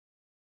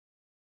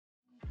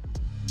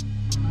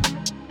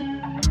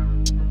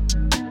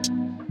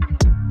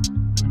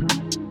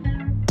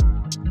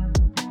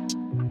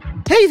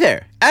Hey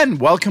there, and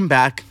welcome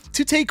back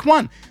to Take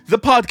One, the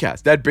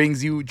podcast that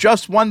brings you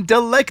just one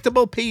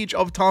delectable page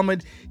of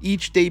Talmud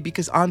each day,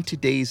 because on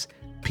today's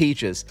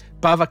pages,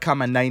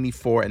 Bava,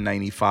 94 and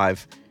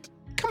 95,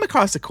 come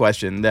across a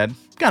question that,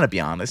 gotta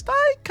be honest,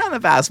 I kind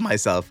of asked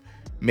myself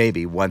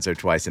maybe once or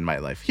twice in my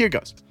life. Here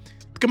goes.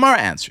 The Gemara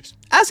answers,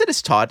 as it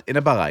is taught in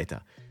a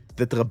Baraita,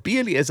 that Rabbi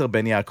Eliezer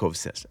ben Yaakov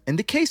says, in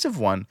the case of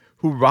one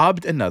who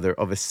robbed another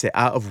of a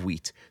se'ah of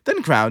wheat,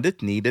 then ground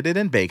it, kneaded it,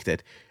 and baked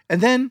it, and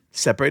then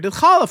separated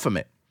challah from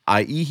it,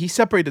 i.e. he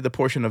separated the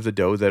portion of the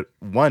dough that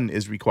one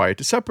is required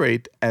to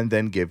separate and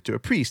then give to a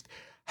priest,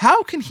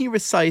 how can he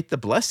recite the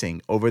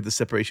blessing over the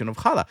separation of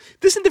challah?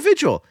 This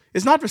individual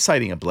is not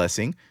reciting a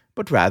blessing,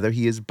 but rather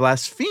he is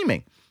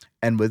blaspheming.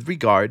 And with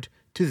regard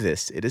to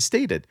this, it is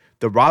stated,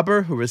 the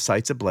robber who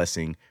recites a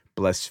blessing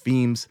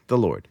blasphemes the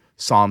Lord.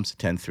 Psalms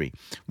 10:3,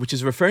 which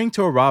is referring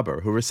to a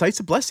robber who recites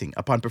a blessing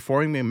upon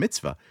performing a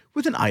mitzvah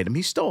with an item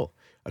he stole.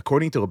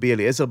 According to Rabbi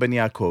Eliezer ben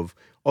Yaakov,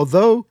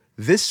 although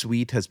this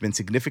sweet has been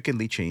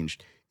significantly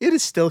changed, it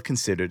is still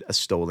considered a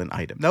stolen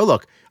item. Now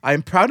look, I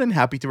am proud and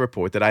happy to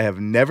report that I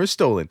have never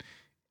stolen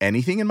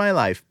anything in my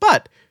life,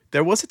 but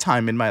there was a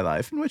time in my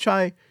life in which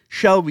I,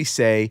 shall we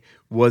say,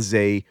 was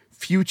a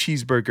few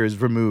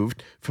cheeseburgers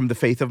removed from the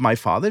faith of my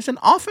fathers and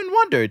often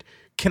wondered,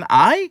 can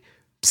I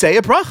say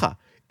a bracha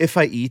if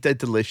I eat a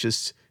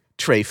delicious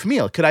treif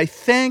meal? Could I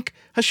thank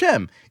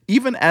Hashem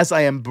even as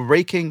I am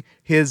breaking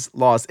his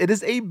laws? It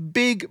is a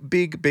big,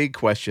 big, big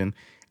question.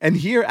 And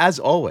here, as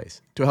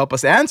always, to help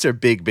us answer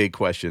big, big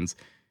questions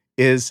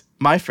is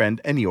my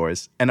friend and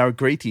yours and our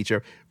great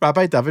teacher,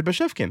 Rabbi David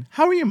Bashevkin.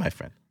 How are you, my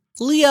friend?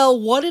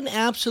 Liel, what an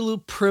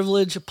absolute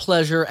privilege,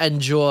 pleasure, and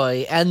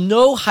joy. And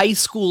no high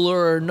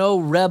schooler or no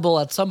rebel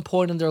at some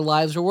point in their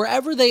lives or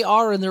wherever they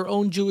are in their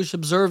own Jewish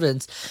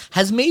observance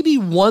has maybe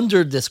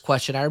wondered this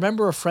question. I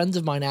remember a friend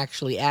of mine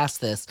actually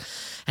asked this,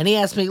 and he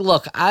asked me,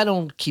 look, I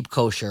don't keep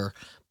kosher,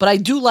 but I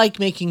do like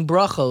making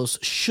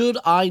brachos. Should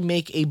I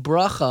make a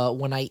bracha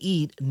when I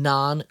eat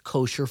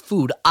non-kosher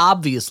food?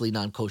 Obviously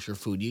non-kosher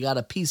food. You got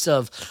a piece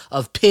of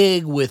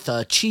pig with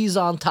cheese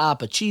on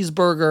top, a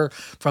cheeseburger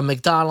from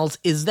McDonald's.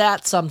 Is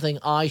that something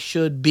I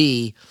should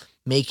be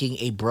making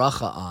a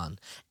bracha on?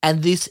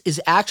 And this is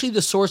actually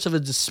the source of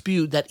a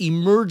dispute that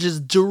emerges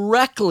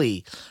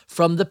directly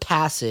from the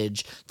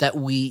passage that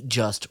we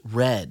just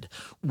read,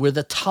 where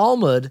the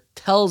Talmud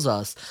tells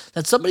us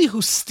that somebody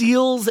who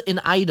steals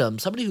an item,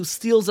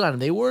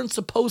 they weren't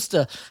supposed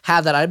to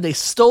have that item, they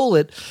stole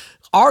it.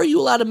 Are you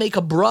allowed to make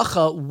a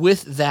bracha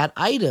with that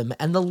item?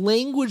 And the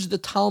language the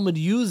Talmud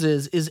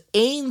uses is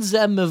ein ze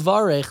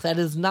mevarech, that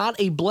is not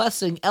a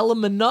blessing, ela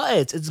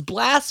mena'et, it's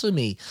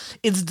blasphemy,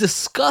 it's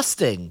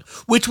disgusting,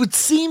 which would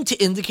seem to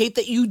indicate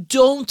that you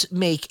don't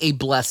make a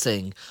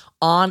blessing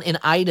on an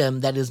item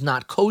that is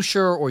not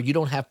kosher or you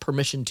don't have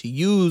permission to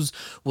use,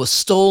 was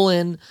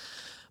stolen.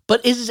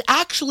 But it is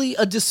actually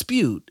a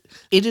dispute.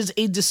 It is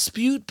a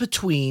dispute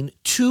between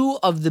two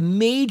of the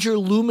major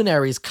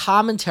luminaries,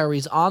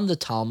 commentaries on the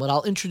Talmud.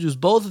 I'll introduce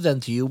both of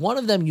them to you. One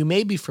of them you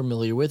may be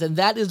familiar with, and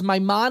that is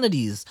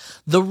Maimonides,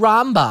 the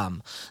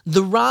Rambam.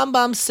 The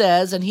Rambam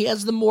says, and he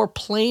has the more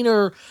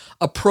plainer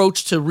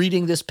approach to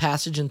reading this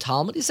passage in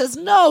Talmud, he says,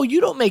 no, you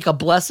don't make a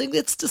blessing.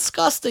 It's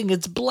disgusting.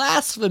 It's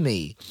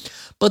blasphemy.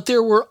 But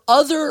there were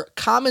other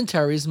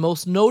commentaries,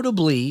 most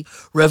notably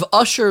Rev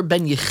Usher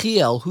ben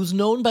Yechiel, who's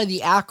known by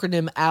the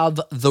acronym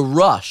of the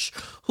Rush,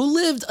 who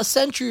lived a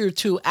century or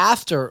two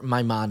after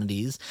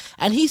Maimonides,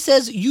 and he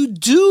says you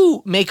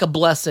do make a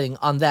blessing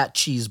on that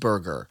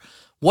cheeseburger.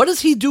 What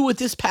does he do with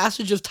this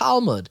passage of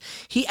Talmud?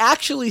 He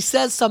actually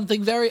says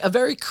something a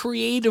very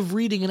creative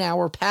reading in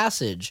our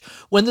passage.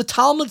 When the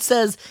Talmud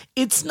says,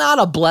 it's not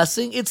a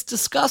blessing, it's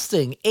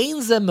disgusting.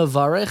 Ein ze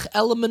mevarech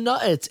ela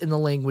mena'et in the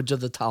language of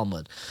the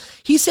Talmud.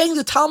 He's saying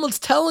the Talmud's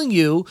telling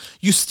you,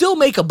 you still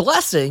make a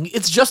blessing,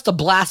 it's just a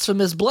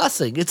blasphemous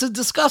blessing. It's a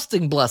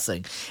disgusting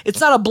blessing. It's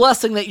not a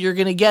blessing that you're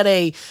going to get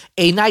a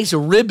nice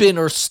ribbon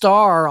or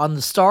star on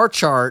the star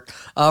chart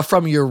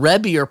from your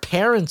Rebbe or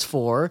parents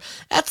for.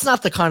 That's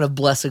not the kind of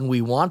blessing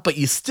we want, but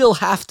you still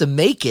have to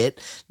make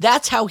it.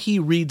 That's how he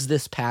reads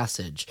this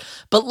passage.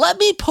 But let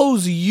me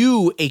pose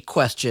you a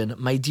question,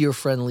 my dear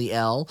friend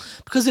Liel,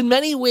 because in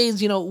many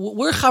ways,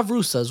 we're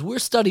chavrusas, we're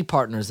study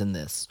partners in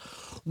this.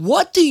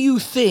 What do you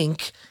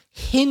think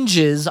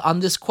hinges on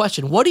this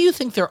question? What do you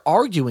think they're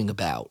arguing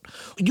about?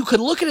 You could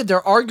look at it,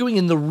 they're arguing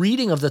in the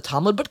reading of the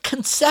Talmud, but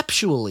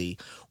conceptually,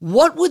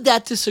 what would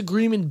that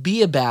disagreement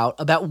be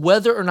about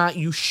whether or not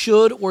you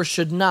should or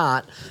should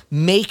not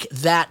make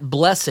that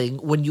blessing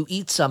when you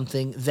eat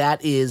something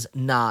that is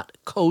not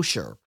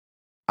kosher?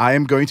 I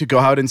am going to go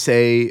out and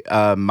say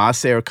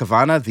maaseh or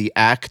kavana, the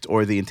act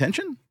or the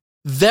intention.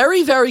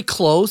 Very, very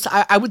close.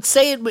 I would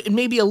say it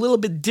maybe a little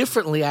bit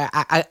differently.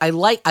 I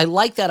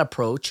like that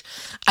approach.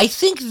 I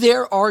think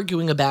they're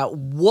arguing about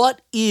what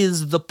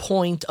is the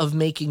point of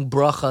making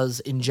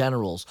brachas in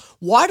generals.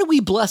 Why do we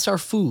bless our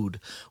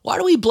food? Why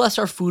do we bless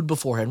our food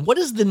beforehand? What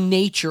is the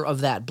nature of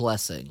that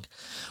blessing?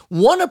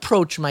 One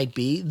approach might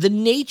be the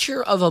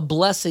nature of a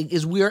blessing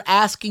is we are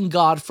asking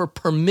God for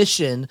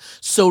permission,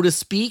 so to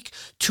speak,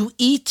 to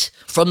eat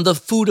from the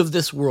food of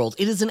this world.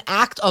 It is an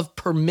act of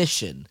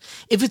permission.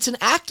 If it's an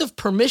act of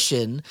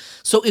permission,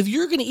 so if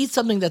you're going to eat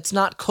something that's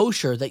not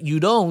kosher, that you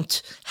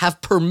don't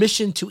have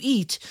permission to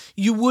eat,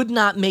 you would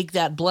not make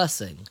that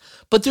blessing.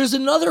 But there's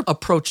another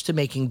approach to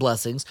making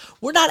blessings.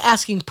 We're not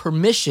asking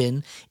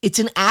permission. It's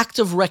an act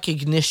of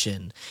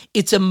recognition.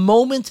 It's a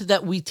moment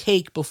that we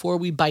take before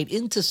we bite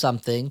into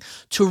something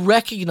to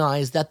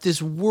recognize that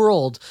this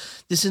world,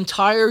 this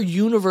entire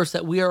universe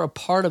that we are a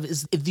part of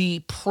is the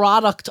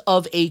product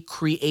of a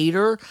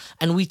creator,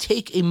 and we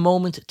take a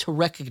moment to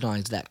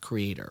recognize that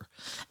creator.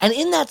 And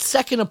in that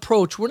second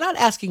approach, we're not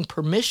asking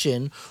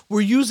permission,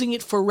 we're using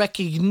it for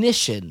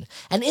recognition.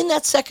 And in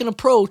that second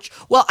approach,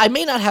 well, I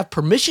may not have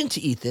permission to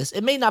eat this,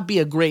 it may not be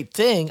a great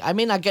thing, I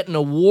may not get an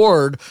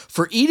award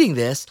for eating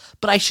this,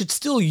 but I should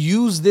still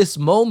use this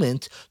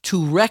moment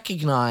to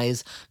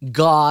recognize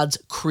God's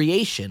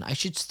creation. I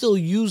should still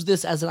use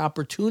this as an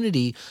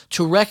opportunity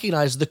to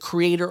recognize the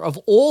creator of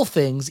all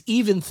things,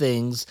 even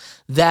things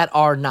that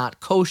are not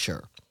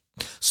kosher.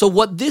 So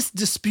what this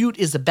dispute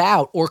is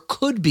about, or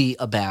could be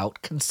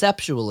about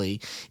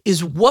conceptually,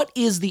 is what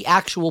is the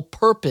actual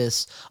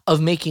purpose of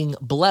making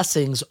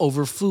blessings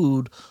over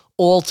food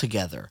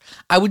altogether.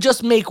 I would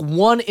just make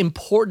one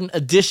important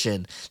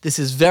addition. This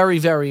is very,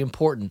 very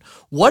important.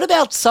 What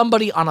about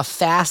somebody on a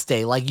fast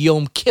day like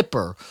Yom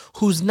Kippur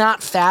who's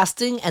not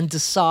fasting and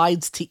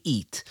decides to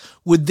eat?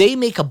 Would they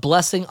make a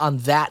blessing on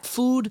that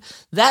food?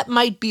 That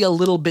might be a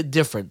little bit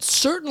different.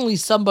 Certainly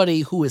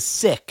somebody who is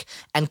sick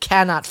and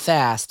cannot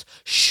fast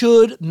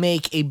should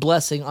make a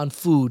blessing on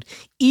food,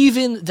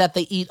 even that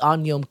they eat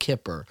on Yom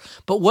Kippur.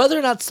 But whether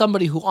or not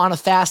somebody who on a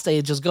fast day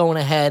is just going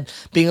ahead,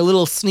 being a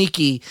little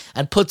sneaky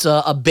and puts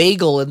a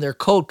bagel in their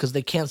coat because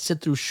they can't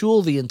sit through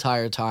shul the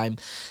entire time,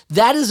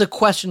 that is a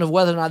question of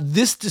whether or not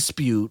this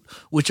dispute,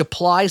 which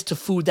applies to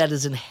food that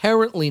is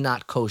inherently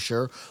not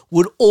kosher,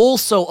 would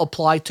also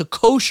apply to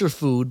kosher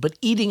food, but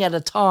eating at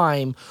a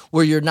time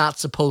where you're not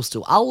supposed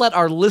to. I'll let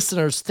our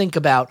listeners think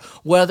about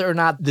whether or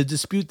not the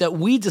dispute that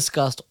we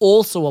discussed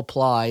also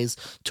applies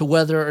to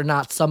whether or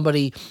not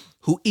somebody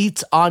who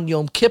eats on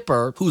Yom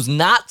Kippur, who's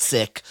not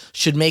sick,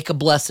 should make a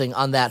blessing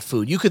on that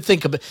food. You could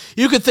think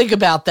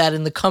about that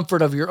in the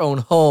comfort of your own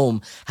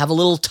home. Have a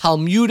little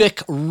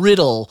Talmudic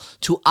riddle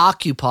to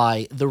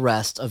occupy the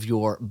rest of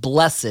your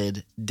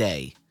blessed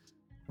day.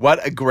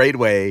 What a great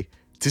way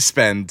to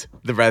spend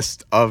the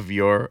rest of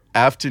your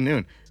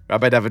afternoon.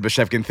 Rabbi David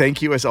Bashevkin,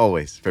 thank you as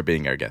always for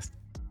being our guest.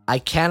 I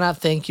cannot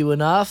thank you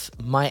enough.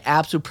 My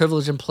absolute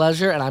privilege and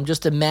pleasure. And I'm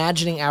just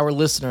imagining our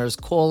listeners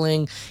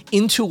calling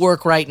into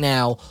work right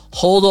now.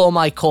 Hold all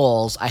my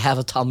calls. I have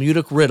a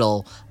Talmudic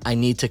riddle I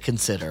need to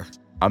consider.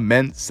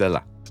 Amen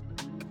Selah.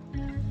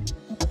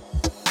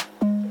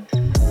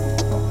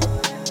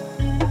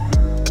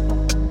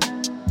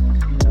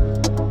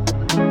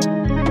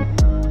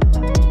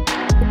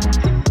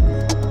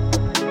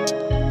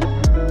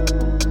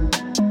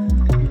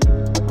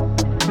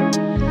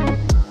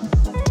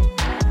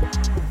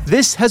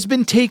 This has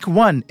been Take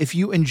One. If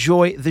you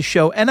enjoy the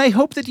show, and I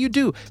hope that you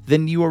do,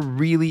 then you are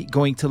really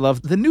going to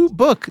love the new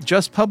book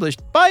just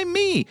published by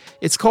me.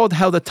 It's called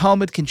How the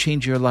Talmud Can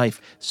Change Your Life,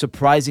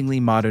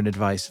 surprisingly modern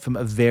advice from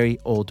a very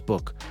old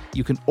book.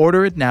 You can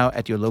order it now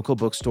at your local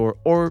bookstore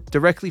or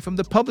directly from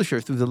the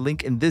publisher through the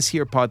link in this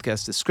here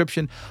podcast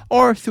description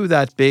or through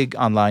that big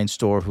online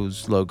store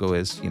whose logo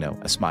is,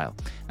 a smile.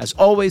 As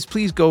always,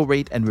 please go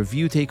rate and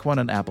review Take One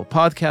on Apple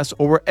Podcasts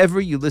or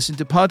wherever you listen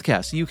to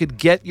podcasts. You could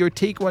get your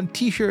Take One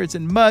t-shirts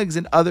and mugs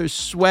and other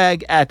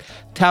swag at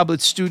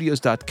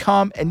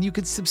tabletstudios.com, and you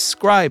can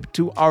subscribe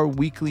to our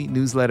weekly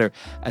newsletter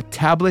at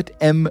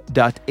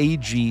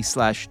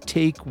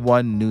tabletm.ag/Take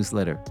One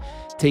newsletter.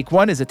 Take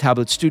One is a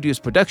Tablet Studios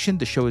production.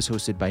 The show is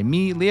hosted by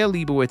me, Leah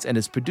Leibowitz, and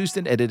is produced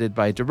and edited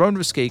by Daron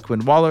Ruskay,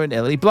 Quinn Waller, and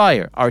Ellie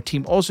Blyer. Our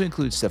team also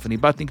includes Stephanie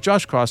Butnick,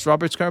 Josh Cross,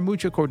 Robert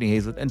Scaramuccia, Courtney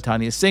Hazlett, and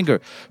Tanya Singer.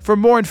 For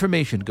more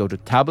information, go to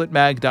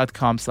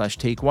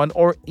tabletmag.com/takeone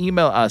or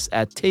email us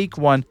at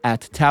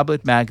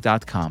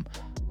takeone@tabletmag.com.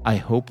 I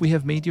hope we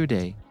have made your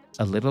day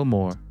a little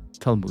more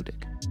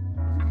Talmudic.